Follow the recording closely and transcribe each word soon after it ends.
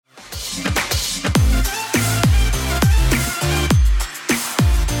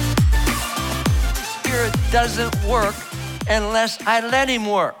doesn't work unless I let him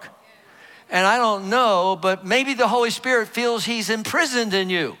work. And I don't know, but maybe the Holy Spirit feels he's imprisoned in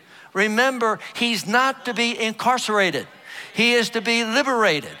you. Remember, he's not to be incarcerated. He is to be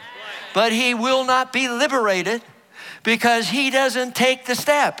liberated. But he will not be liberated because he doesn't take the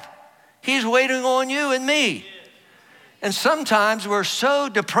step. He's waiting on you and me. And sometimes we're so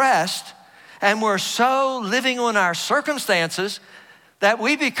depressed and we're so living on our circumstances that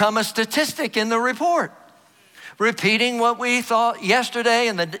we become a statistic in the report, repeating what we thought yesterday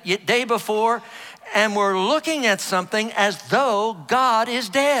and the day before, and we're looking at something as though God is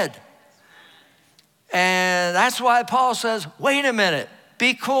dead. And that's why Paul says, wait a minute,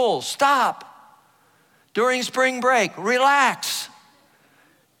 be cool, stop. During spring break, relax.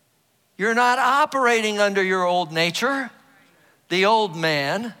 You're not operating under your old nature, the old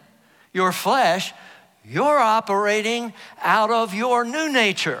man, your flesh. You're operating out of your new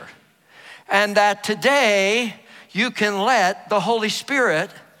nature. And that today you can let the Holy Spirit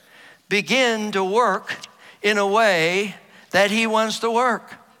begin to work in a way that he wants to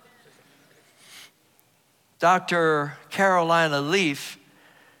work. Dr. Carolina Leaf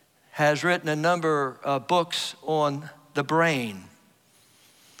has written a number of books on the brain.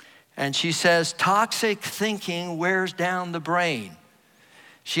 And she says toxic thinking wears down the brain.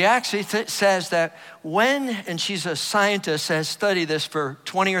 She actually says that and she's a scientist, has studied this for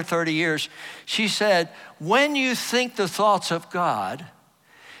 20 or 30 years. She said, when you think the thoughts of God,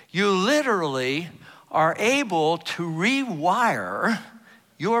 you literally are able to rewire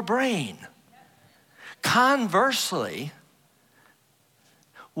your brain. Conversely,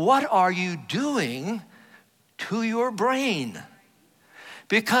 what are you doing to your brain?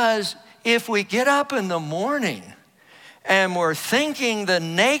 Because if we get up in the morning and we're thinking the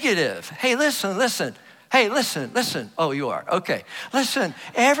negative, hey, listen. Hey, listen. Oh, you are, okay. Listen,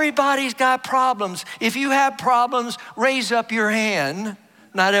 everybody's got problems. If you have problems, raise up your hand.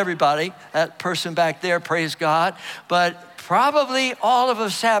 Not everybody, that person back there, praise God. But probably all of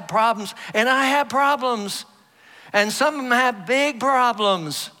us have problems, and I have problems. And some of them have big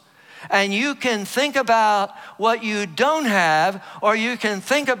problems. And you can think about what you don't have, or you can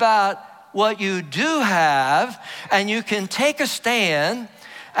think about what you do have, and you can take a stand,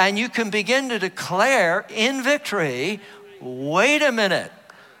 and you can begin to declare in victory, wait a minute,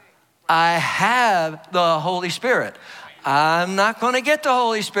 I have the Holy Spirit. I'm not going to get the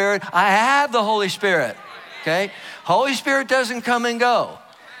Holy Spirit. I have the Holy Spirit, okay? Holy Spirit doesn't come and go.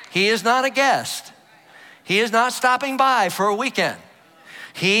 He is not a guest. He is not stopping by for a weekend.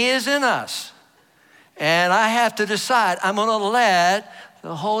 He is in us. And I have to decide, I'm going to let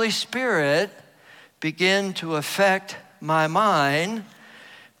the Holy Spirit begin to affect my mind.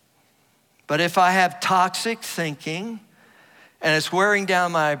 But if I have toxic thinking and it's wearing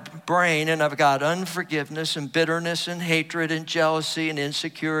down my brain and I've got unforgiveness and bitterness and hatred and jealousy and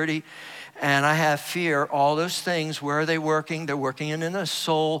insecurity and I have fear, all those things, where are they working? They're working in the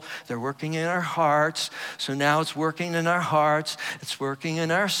soul. They're working in our hearts. So now it's working in our hearts. It's working in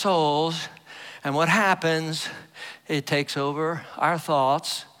our souls. And what happens, it takes over our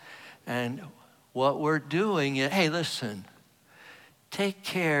thoughts. And what we're doing is, hey, listen, take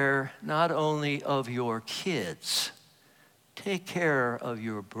care not only of your kids, take care of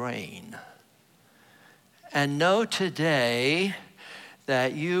your brain. And know today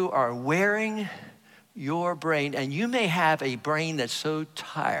that you are wearing your brain, and you may have a brain that's so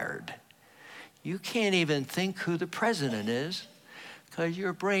tired, you can't even think who the president is because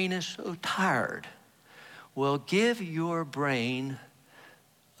your brain is so tired. Well, give your brain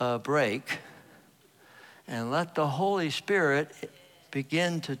a break and let the Holy Spirit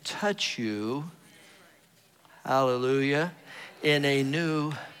begin to touch you, hallelujah, in a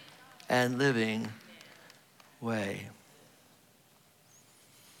new and living way.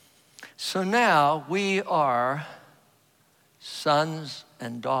 So now we are sons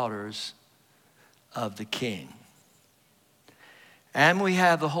and daughters of the King. And we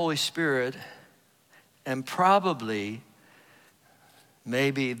have the Holy Spirit, and probably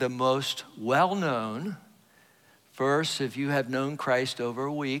maybe the most well-known verse, if you have known Christ over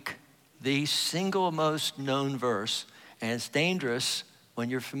a week, the single most known verse, and it's dangerous when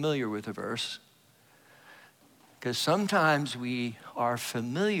you're familiar with a verse, because sometimes we are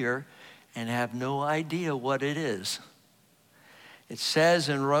familiar and have no idea what it is. It says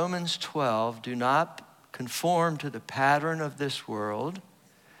in Romans 12, do not conform to the pattern of this world,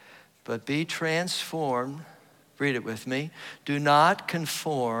 but be transformed. Read it with me. Do not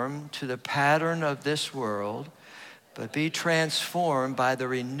conform to the pattern of this world, but be transformed by the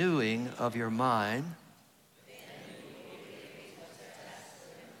renewing of your mind.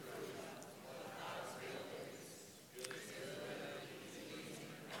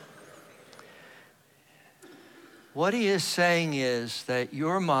 What he is saying is that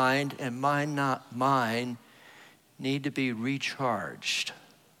your mind and mine need to be recharged.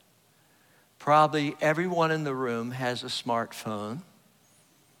 Probably everyone in the room has a smartphone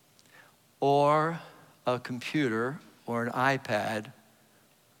or a computer or an iPad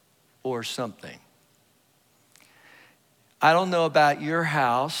or something. I don't know about your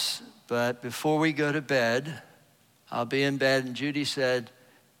house, but before we go to bed, I'll be in bed and Judy said,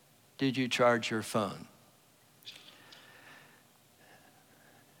 "Did you charge your phone?"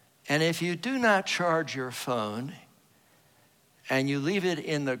 And if you do not charge your phone and you leave it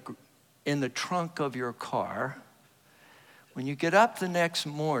in the trunk of your car, when you get up the next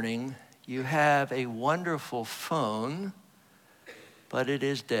morning, you have a wonderful phone, but it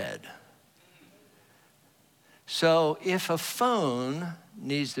is dead. So if a phone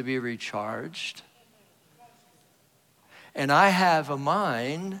needs to be recharged, and I have a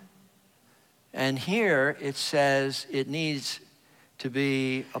mind, and here it says it needs to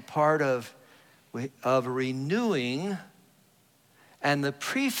be a part of renewing, and the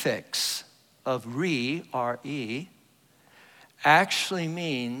prefix of re, actually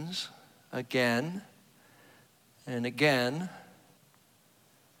means again and again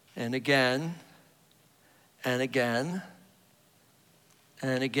and again and again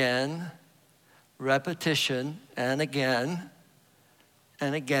and again, repetition, and again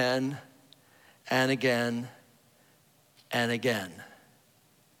and again and again and again.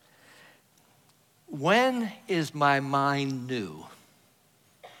 When is my mind new?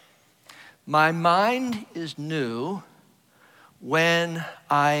 My mind is new when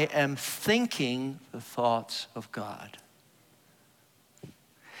I am thinking the thoughts of God.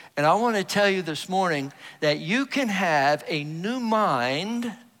 And I want to tell you this morning that you can have a new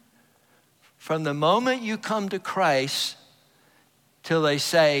mind from the moment you come to Christ till they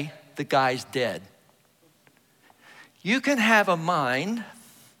say the guy's dead. You can have a mind,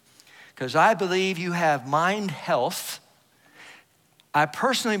 because I believe you have mind health. I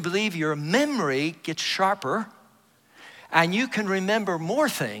personally believe your memory gets sharper and you can remember more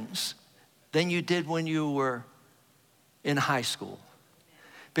things than you did when you were in high school,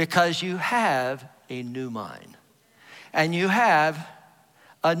 because you have a new mind. And you have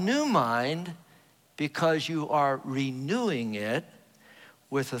a new mind because you are renewing it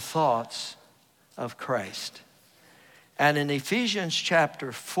with the thoughts of Christ. And in Ephesians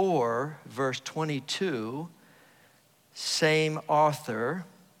chapter 4, verse 22, same author,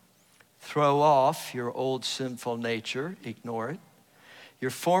 throw off your old sinful nature, ignore it,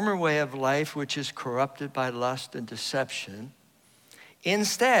 your former way of life which is corrupted by lust and deception.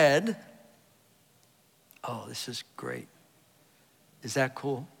 Instead, oh, this is great. Is that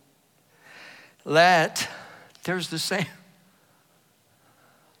cool? There's the same,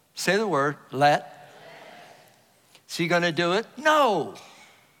 say the word, let. Is he going to do it? No.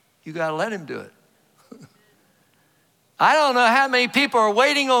 You got to let him do it. I don't know how many people are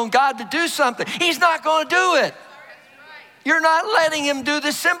waiting on God to do something. He's not going to do it. You're not letting him do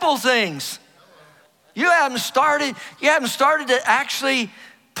the simple things. You haven't started to actually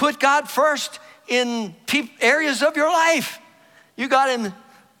put God first in areas of your life. You got him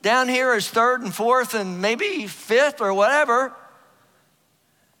down here as third and fourth and maybe fifth or whatever.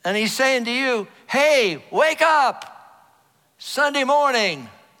 And he's saying to you, hey, wake up. Sunday morning.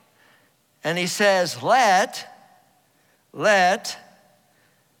 And he says, let,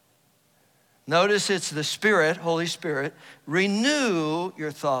 notice it's the Spirit, Holy Spirit, renew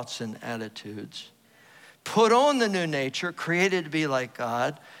your thoughts and attitudes. Put on the new nature, created to be like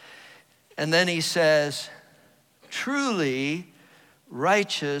God. And then he says, truly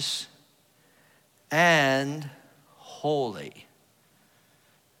righteous and holy.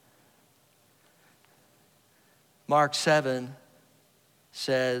 Mark 7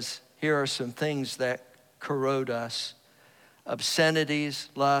 says, here are some things that corrode us: obscenities,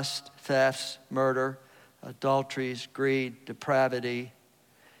 lust, thefts, murder, adulteries, greed, depravity,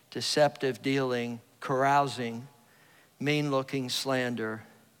 deceptive dealing, carousing, mean-looking slander,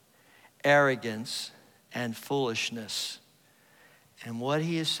 arrogance, and foolishness. And what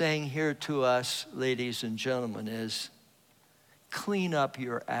he is saying here to us, ladies and gentlemen, is clean up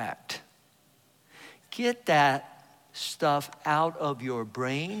your act. Get that stuff out of your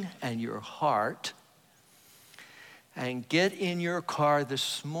brain and your heart, and get in your car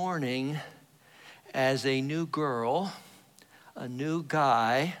this morning as a new girl, a new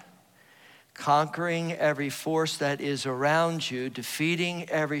guy, conquering every force that is around you, defeating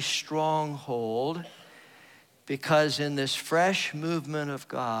every stronghold, because in this fresh movement of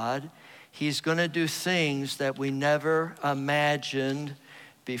God, he's going to do things that we never imagined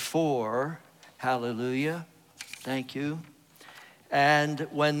before. Hallelujah. Thank you. And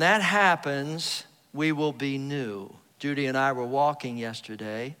when that happens, we will be new. Judy and I were walking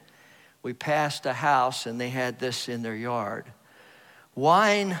yesterday. We passed a house and they had this in their yard.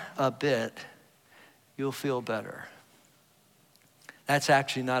 Whine a bit, you'll feel better. That's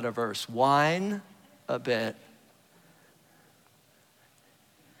actually not a verse. Whine a bit.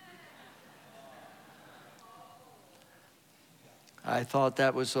 I thought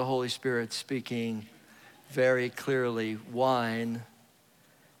that was the Holy Spirit speaking very clearly. Whine.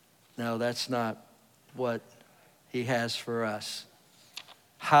 No, that's not what he has for us.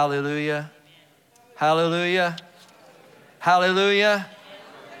 Hallelujah. Hallelujah. Hallelujah.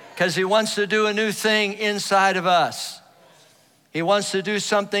 Because he wants to do a new thing inside of us. He wants to do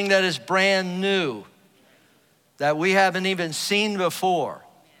something that is brand new, that we haven't even seen before.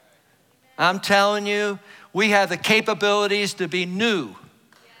 I'm telling you, we have the capabilities to be new,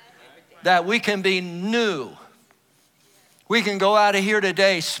 that we can be new. We can go out of here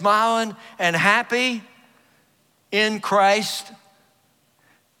today smiling and happy in Christ,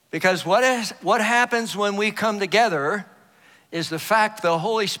 because what happens when we come together is the fact the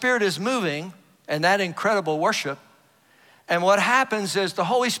Holy Spirit is moving and that incredible worship. And what happens is the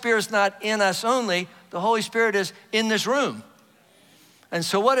Holy Spirit is not in us only, the Holy Spirit is in this room. And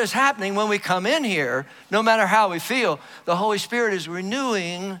so what is happening when we come in here, no matter how we feel, the Holy Spirit is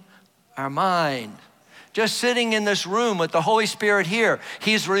renewing our mind. Just sitting in this room with the Holy Spirit here,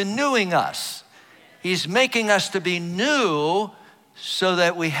 he's renewing us. He's making us to be new so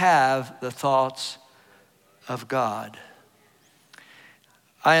that we have the thoughts of God.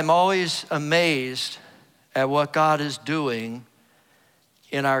 I am always amazed at what God is doing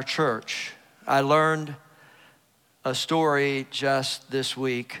in our church. I learned a story just this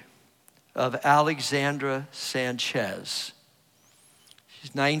week of Alexandra Sanchez.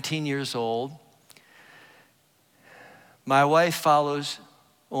 She's 19 years old. My wife follows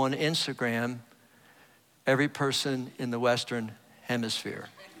on Instagram every person in the Western Hemisphere.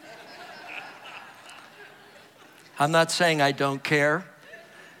 I'm not saying I don't care,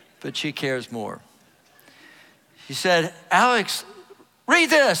 but she cares more. She said, Alex, read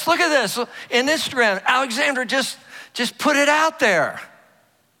this, look at this. In Instagram, Alexandra just put it out there.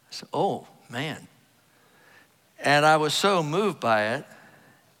 I said, oh, man. And I was so moved by it.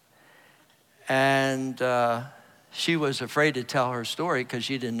 And she was afraid to tell her story because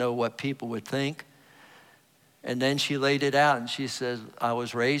she didn't know what people would think. And then she laid it out and she said, I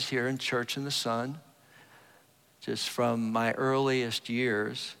was raised here in Church in the Sun, just from my earliest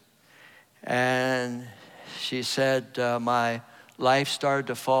years. And she said, my life started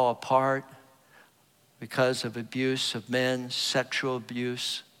to fall apart because of abuse of men, sexual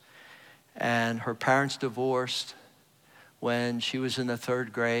abuse. And her parents divorced when she was in the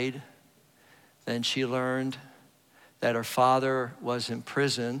 3rd grade. Then she learned that her father was in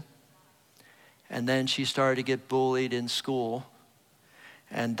prison. And then she started to get bullied in school.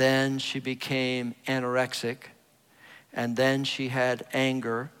 And then she became anorexic. And then she had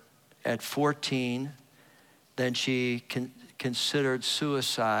anger at 14. Then she considered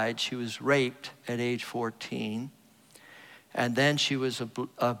suicide. She was raped at age 14. And then she was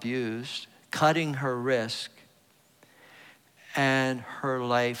abused, cutting her wrist. And her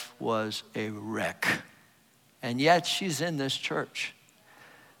life was a wreck. And yet she's in this church.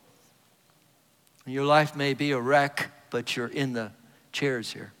 Your life may be a wreck, but you're in the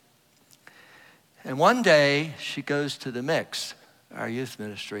chairs here. And one day she goes to the Mix, our youth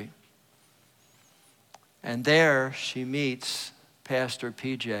ministry. And there she meets Pastor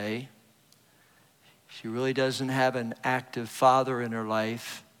PJ. She really doesn't have an active father in her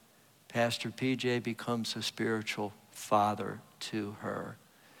life. Pastor PJ becomes a spiritual father to her.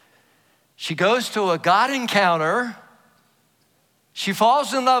 She goes to a God encounter. She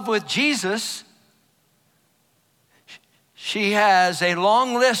falls in love with Jesus. She has a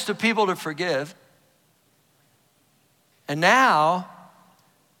long list of people to forgive. And now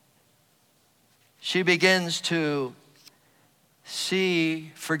she begins to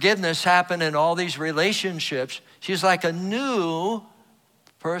see forgiveness happen in all these relationships. She's like a new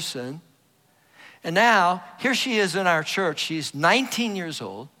person. And now, here she is in our church. She's 19 years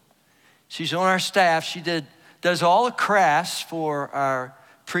old. She's on our staff. She does all the crafts for our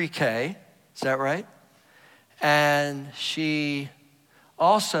pre-K. Is that right? And she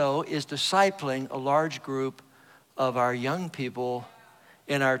also is discipling a large group of our young people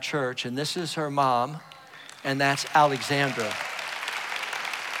in our church. And this is her mom, and that's Alexandra.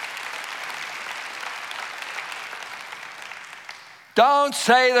 Don't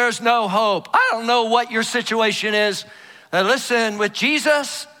say there's no hope. I don't know what your situation is. Listen, with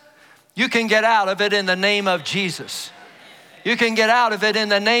Jesus, You can get out of it in the name of Jesus. You can get out of it in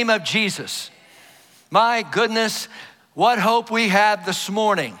the name of Jesus. My goodness, what hope we have this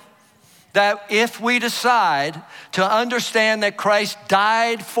morning. That if we decide to understand that Christ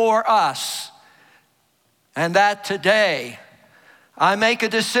died for us, and that today I make a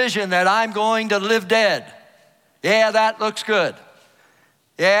decision that I'm going to live dead. Yeah, that looks good.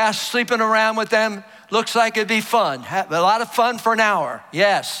 Yeah, sleeping around with them looks like it'd be fun. Have a lot of fun for an hour.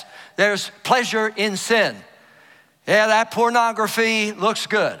 Yes, there's pleasure in sin. Yeah, that pornography looks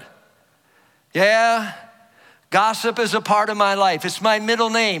good. Yeah, gossip is a part of my life. It's my middle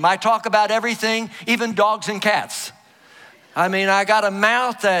name. I talk about everything, even dogs and cats. I mean, I got a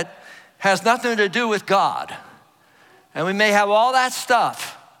mouth that has nothing to do with God. And we may have all that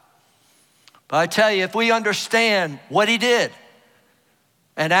stuff. But I tell you, if we understand what he did,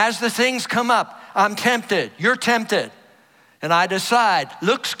 and as the things come up, I'm tempted, you're tempted, and I decide,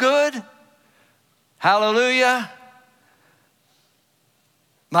 looks good, hallelujah,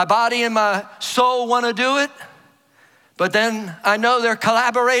 my body and my soul want to do it, but then I know they're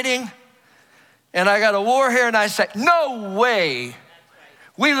collaborating, and I got a war here, and I say, no way.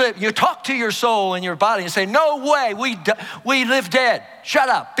 We live. You talk to your soul and your body and say, no way, we live dead. Shut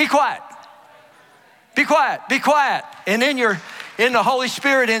up, be quiet. Be quiet, be quiet. And in the Holy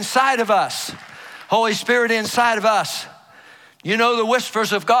Spirit inside of us, Holy Spirit inside of us, you know the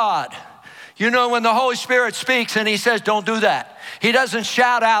whispers of God. You know when the Holy Spirit speaks and he says, don't do that. He doesn't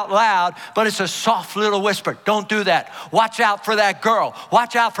shout out loud, but it's a soft little whisper. Don't do that. Watch out for that girl.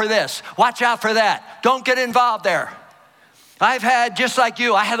 Watch out for this. Watch out for that. Don't get involved there. I've had, just like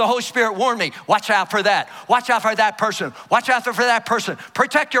you, I had the Holy Spirit warn me, watch out for that. Watch out for that person. Watch out for that person.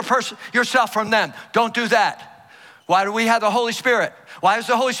 Protect yourself from them. Don't do that. Why do we have the Holy Spirit? Why is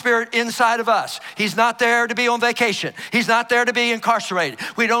the Holy Spirit inside of us? He's not there to be on vacation. He's not there to be incarcerated.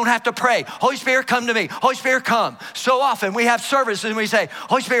 We don't have to pray. Holy Spirit, come to me. Holy Spirit, come. So often we have services and we say,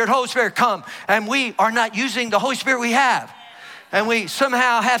 Holy Spirit, come. And we are not using the Holy Spirit we have. And we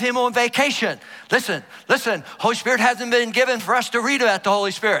somehow have him on vacation. Listen, Holy Spirit hasn't been given for us to read about the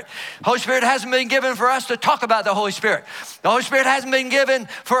Holy Spirit. Holy Spirit hasn't been given for us to talk about the Holy Spirit. The Holy Spirit hasn't been given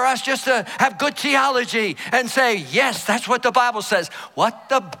for us just to have good theology and say, yes, that's what the Bible says. What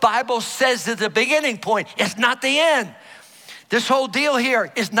the Bible says is the beginning point. It's not the end. This whole deal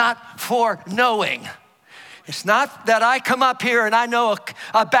here is not for knowing. It's not that I come up here and I know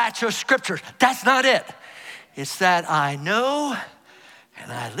a batch of scriptures. That's not it. It's that I know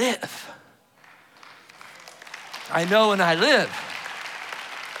and I live. I know and I live.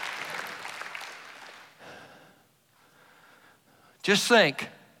 Just think,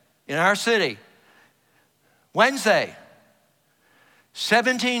 in our city, Wednesday,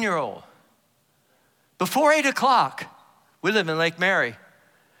 17-year-old, before 8 o'clock, we live in Lake Mary,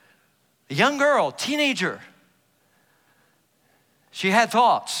 a young girl, teenager, she had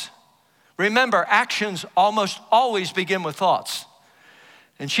thoughts. Remember, actions almost always begin with thoughts.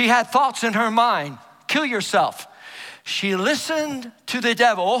 And she had thoughts in her mind, kill yourself. She listened to the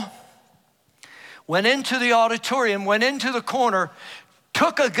devil, went into the auditorium, went into the corner,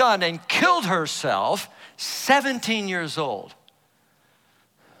 took a gun and killed herself, 17 years old.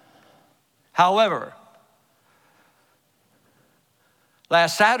 However,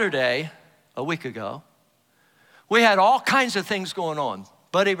 last Saturday, a week ago, we had all kinds of things going on.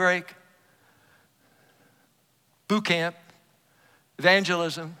 Buddy break, boot camp,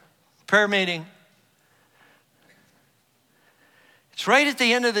 evangelism, prayer meeting. It's right at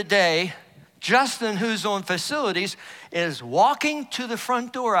the end of the day, Justin, who's on facilities, is walking to the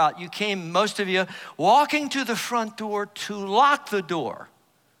front door out. You came, most of you, walking to the front door to lock the door.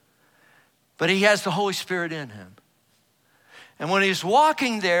 But he has the Holy Spirit in him. And when he's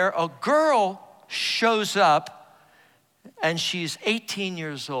walking there, a girl shows up, and she's 18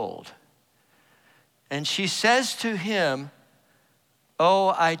 years old. And she says to him,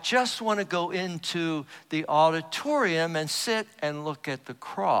 oh, I just want to go into the auditorium and sit and look at the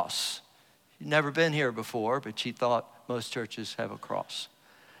cross. She'd never been here before, but she thought most churches have a cross.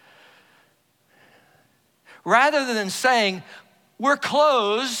 Rather than saying, we're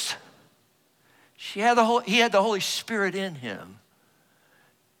closed, he had the Holy Spirit in him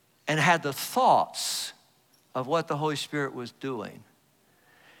and had the thoughts of what the Holy Spirit was doing.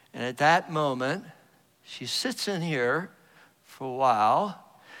 And at that moment, she sits in here for a while.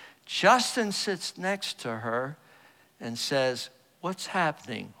 Justin sits next to her and says, what's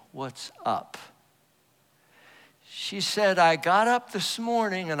happening? What's up? She said, I got up this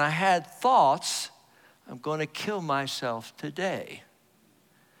morning and I had thoughts, I'm going to kill myself today.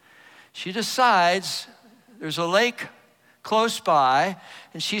 She decides there's a lake close by,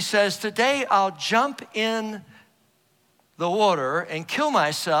 and she says, today I'll jump in the water and kill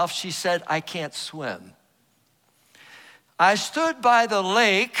myself. She said, I can't swim. I stood by the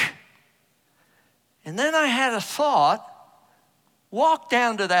lake, and then I had a thought, walk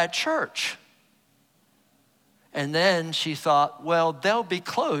down to that church. And then she thought, well, they'll be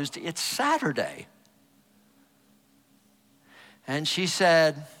closed. It's Saturday. And she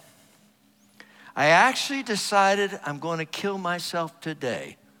said, I actually decided I'm going to kill myself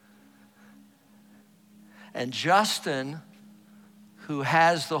today. And Justin, who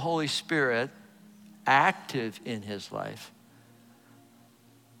has the Holy Spirit active in his life,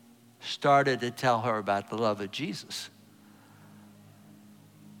 started to tell her about the love of Jesus.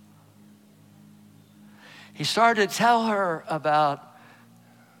 He started to tell her about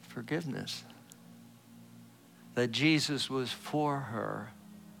forgiveness, that Jesus was for her.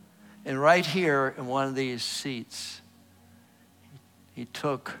 And right here in one of these seats, he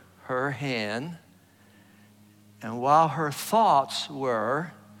took her hand, and while her thoughts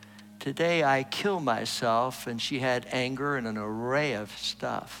were, today I kill myself, and she had anger and an array of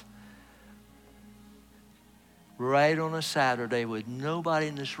stuff. Right on a Saturday with nobody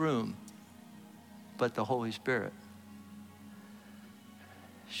in this room but the Holy Spirit,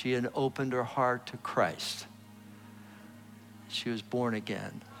 she had opened her heart to Christ. She was born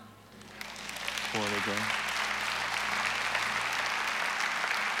again. Born again.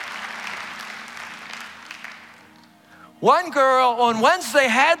 One girl on Wednesday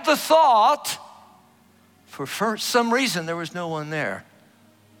had the thought, for some reason there was no one there.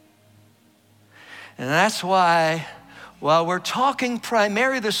 And that's why, while we're talking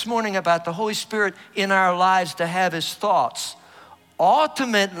primarily this morning about the Holy Spirit in our lives to have his thoughts,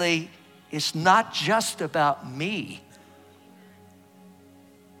 ultimately it's not just about me.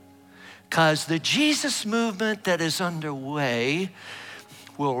 Because the Jesus movement that is underway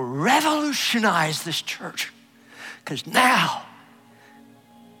will revolutionize this church. Because now,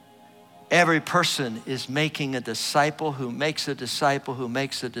 every person is making a disciple who makes a disciple who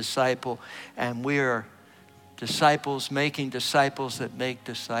makes a disciple. And we're disciples making disciples that make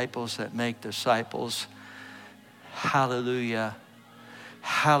disciples that make disciples. Hallelujah.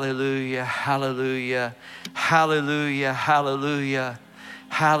 Hallelujah. Hallelujah. Hallelujah. Hallelujah.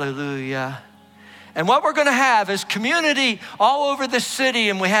 Hallelujah. And what we're going to have is community all over the city,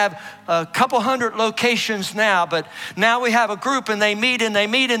 and we have a couple hundred locations now, but now we have a group and they meet and they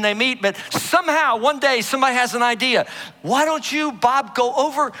meet and they meet, but somehow one day somebody has an idea. Why don't you, Bob, go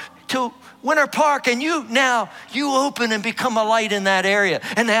over to Winter Park and you open and become a light in that area.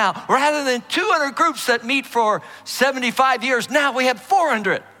 And now, rather than 200 groups that meet for 75 years, now we have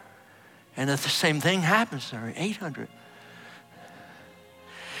 400. And if the same thing happens, there are 800.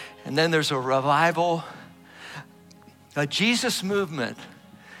 And then there's a revival, a Jesus movement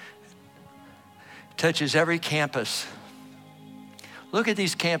touches every campus. Look at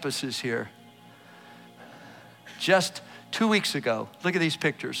these campuses here. Just 2 weeks ago, look at these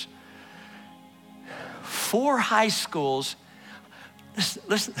pictures. 4 high schools.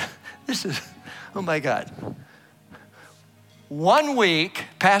 Listen, this is, oh my God. 1 week,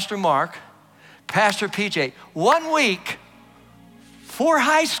 Pastor Mark, Pastor PJ, 1 week, 4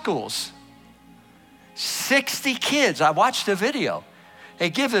 high schools, 60 kids. I watched a video. They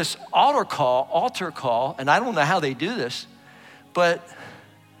give this altar call, and I don't know how they do this, but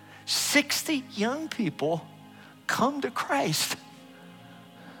 60 young people come to Christ.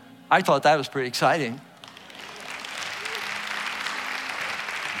 I thought that was pretty exciting.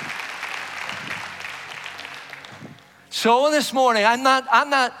 So this morning, I'm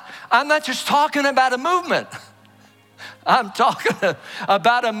not just talking about a movement. I'm talking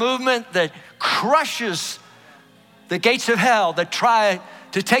about a movement that crushes the gates of hell, that try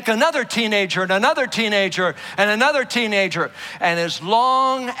to take another teenager and another teenager and another teenager. And as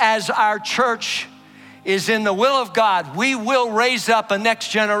long as our church is in the will of God, we will raise up a next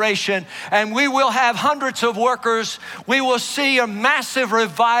generation, and we will have hundreds of workers. We will see a massive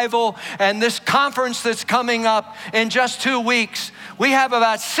revival. And this conference that's coming up in just 2 weeks, we have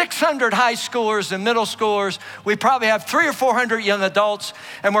about 600 high schoolers and middle schoolers. We probably have 300 or 400 young adults.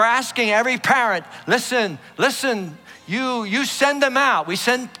 And we're asking every parent, listen, you send them out. We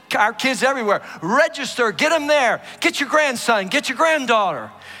send our kids everywhere. Register, get them there. Get your grandson, get your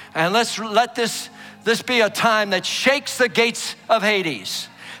granddaughter. And let's let this be a time that shakes the gates of Hades.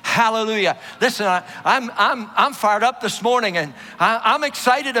 Hallelujah. Listen, I'm fired up this morning, and I'm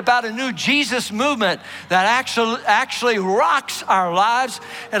excited about a new Jesus movement that actually rocks our lives.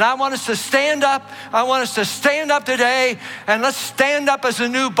 And I want us to stand up. I want us to stand up today, and let's stand up as a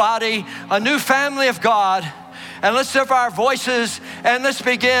new body, a new family of God. And let's lift our voices and let's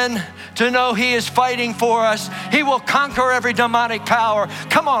begin to know He is fighting for us. He will conquer every demonic power.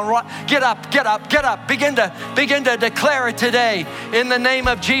 Come on, get up, get up, get up. Begin to declare it today in the name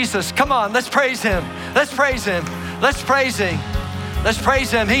of Jesus. Come on, let's praise Him. Let's praise Him. Let's praise Him. Let's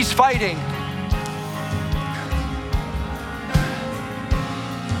praise Him. He's fighting.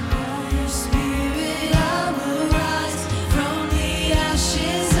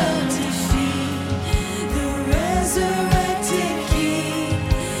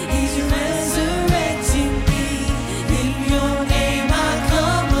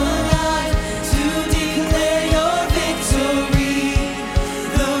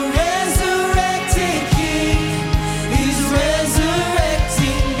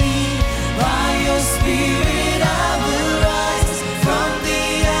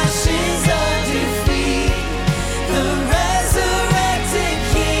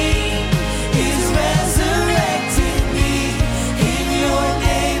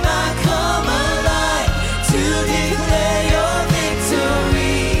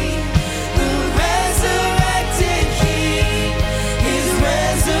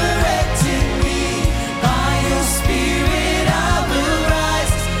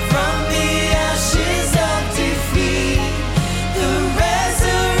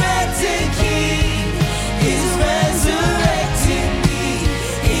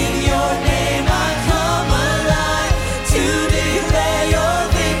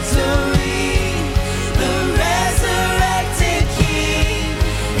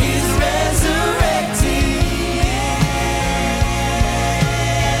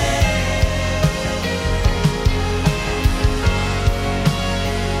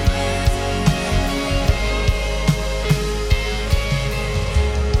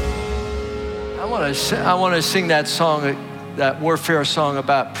 I want to sing that song, that warfare song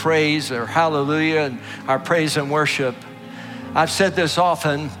about praise or hallelujah and our praise and worship. I've said this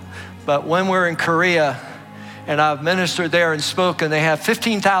often, but when we're in Korea and I've ministered there and spoken, they have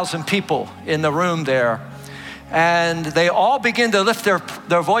 15,000 people in the room there. And they all begin to lift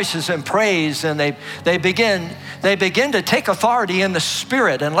their voices in praise, and they begin to take authority in the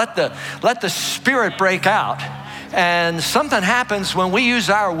Spirit and let the Spirit break out. And something happens when we use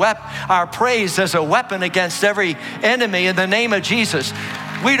our praise as a weapon against every enemy in the name of Jesus.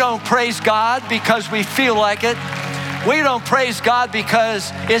 We don't praise God because we feel like it. We don't praise God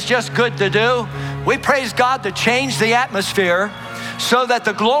because it's just good to do. We praise God to change the atmosphere so that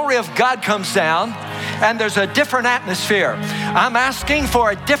the glory of God comes down and there's a different atmosphere. I'm asking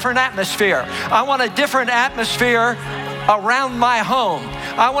for a different atmosphere. I want a different atmosphere around my home.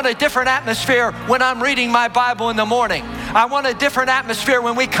 I want a different atmosphere when I'm reading my Bible in the morning. I want a different atmosphere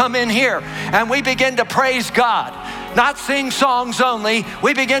when we come in here and we begin to praise God. Not sing songs only,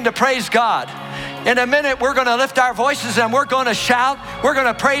 we begin to praise God. In a minute, we're going to lift our voices and we're going to shout. We're going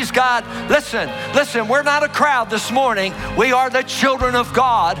to praise God. Listen, we're not a crowd this morning. We are the children of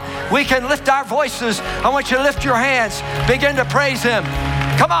God. We can lift our voices. I want you to lift your hands. Begin to praise Him.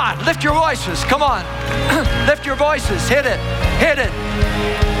 Come on, lift your voices. Come on. Lift your voices. Hit it. Hit it.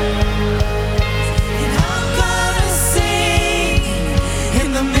 And I'm gonna sing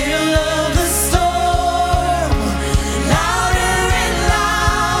in the middle of the storm, louder and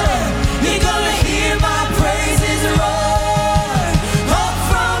louder. You're gonna hear my praises roar. Up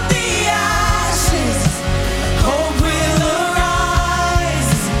from the ashes, hope will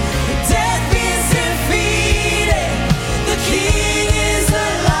arise. Death is defeated, the King is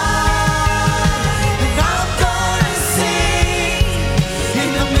alive. And I'm gonna sing in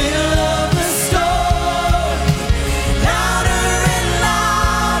the middle of the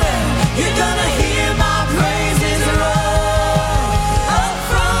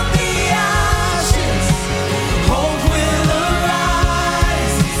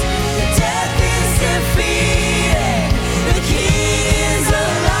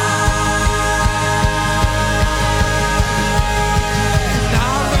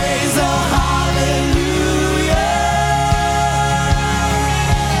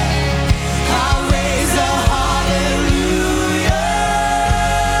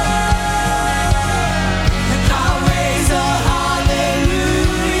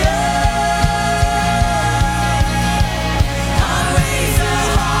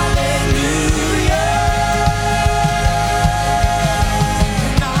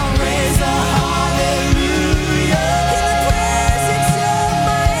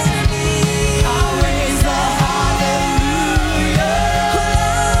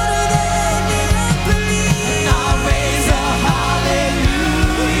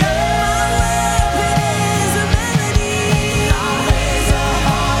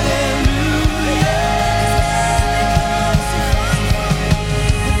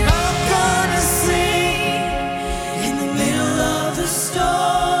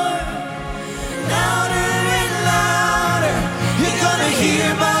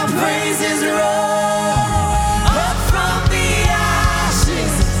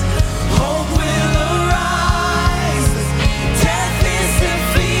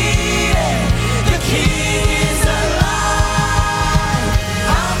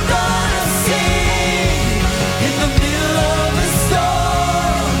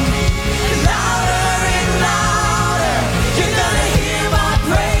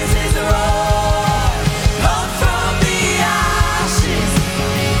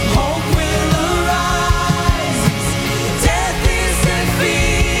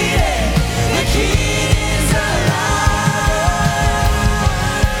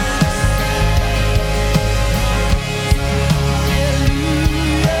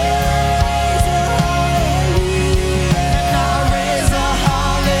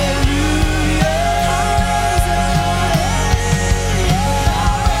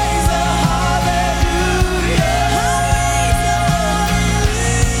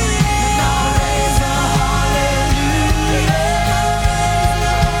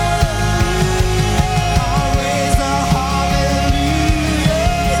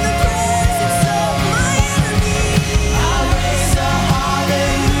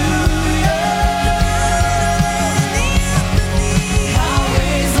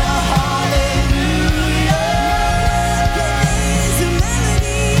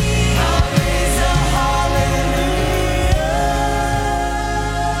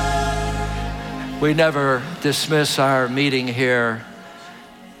We never dismiss our meeting here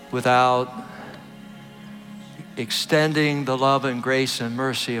without extending the love and grace and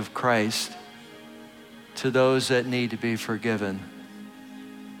mercy of Christ to those that need to be forgiven.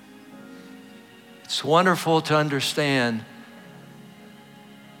 It's wonderful to understand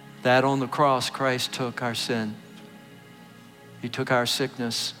that on the cross, Christ took our sin. He took our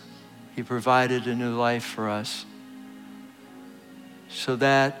sickness. He provided a new life for us, so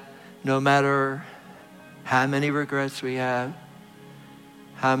that no matter how many regrets we have,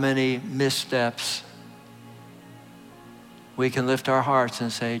 how many missteps, we can lift our hearts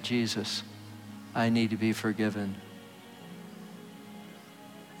and say, Jesus, I need to be forgiven.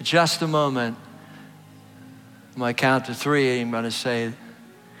 Just a moment, when I count to 3, I'm going to say,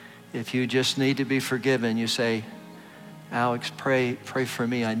 if you just need to be forgiven, you say, Alex, pray for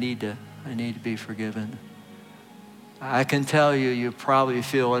me. I need to be forgiven. I can tell you, you probably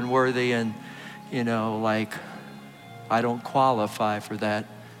feel unworthy and, like, I don't qualify for that.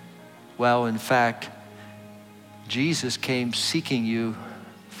 Well, in fact, Jesus came seeking you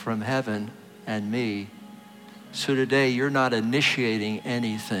from heaven and me. So today, you're not initiating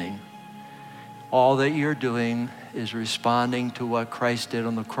anything. All that you're doing is responding to what Christ did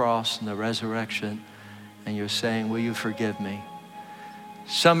on the cross and the resurrection. And you're saying, will you forgive me?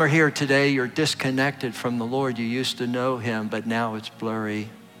 Some are here today, you're disconnected from the Lord. You used to know him, but now it's blurry.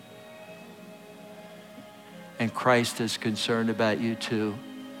 And Christ is concerned about you too.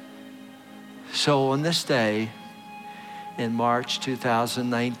 So on this day, in March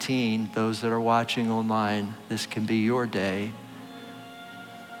 2019, those that are watching online, this can be your day,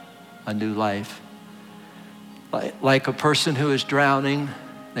 a new life. Like a person who is drowning,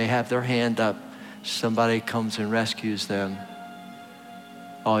 they have their hand up. Somebody comes and rescues them.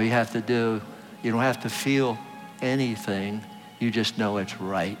 All you have to do, you don't have to feel anything. You just know it's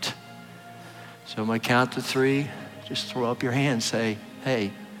right. So I'm going to count to 3. Just throw up your hand. Say,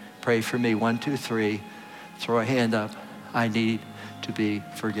 hey, pray for me. 1, 2, 3. Throw a hand up. I need to be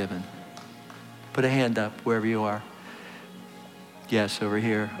forgiven. Put a hand up wherever you are. Yes, over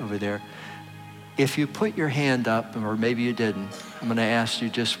here, over there. If you put your hand up, or maybe you didn't, I'm going to ask you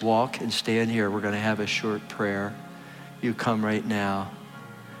just walk and stand here. We're going to have a short prayer. You come right now.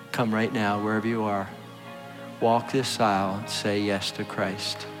 Come right now, wherever you are. Walk this aisle and say yes to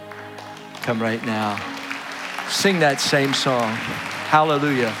Christ. Come right now. Sing that same song.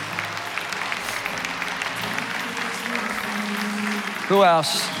 Hallelujah. Who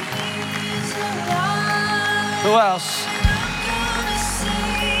else? Who else?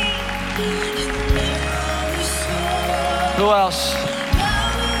 Who else?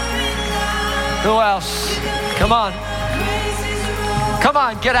 Who else? Come on. Come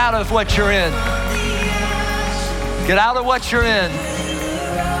on, get out of what you're in. Get out of what you're in.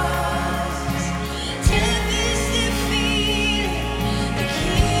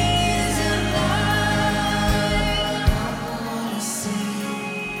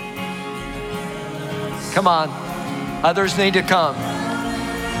 Come on. Others need to come.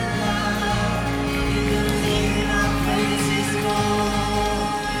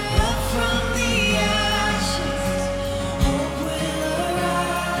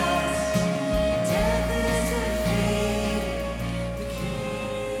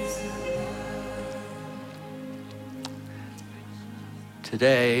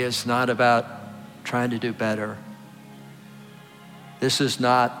 Today is not about trying to do better. This is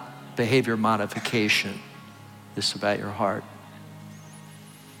not behavior modification. This is about your heart.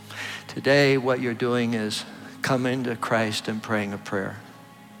 Today, what you're doing is coming to Christ and praying a prayer.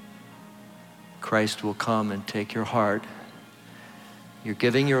 Christ will come and take your heart. You're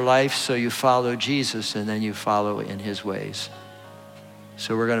giving your life so you follow Jesus, and then you follow in his ways.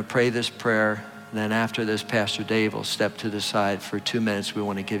 So we're going to pray this prayer. And then after this, Pastor Dave will step to the side for 2 minutes. We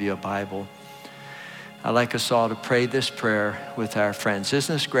want to give you a Bible. I'd like us all to pray this prayer with our friends.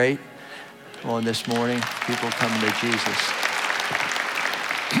 Isn't this great? On this morning, people coming to Jesus.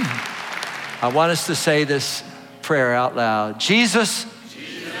 I want us to say this prayer out loud. Jesus,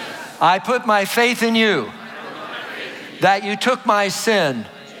 I put my faith in you, that you took my sin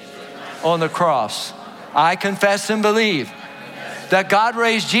on the cross. I confess and believe that God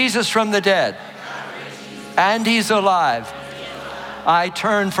raised Jesus from the dead, and he's alive. I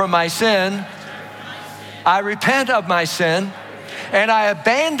turn from my sin. I repent of my sin, and I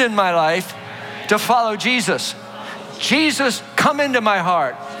abandon my life to follow Jesus. Jesus, come into my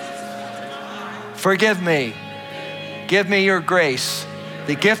heart. Forgive me. Give me your grace,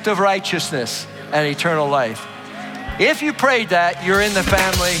 the gift of righteousness and eternal life. If you prayed that, you're in the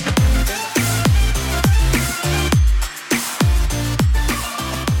family.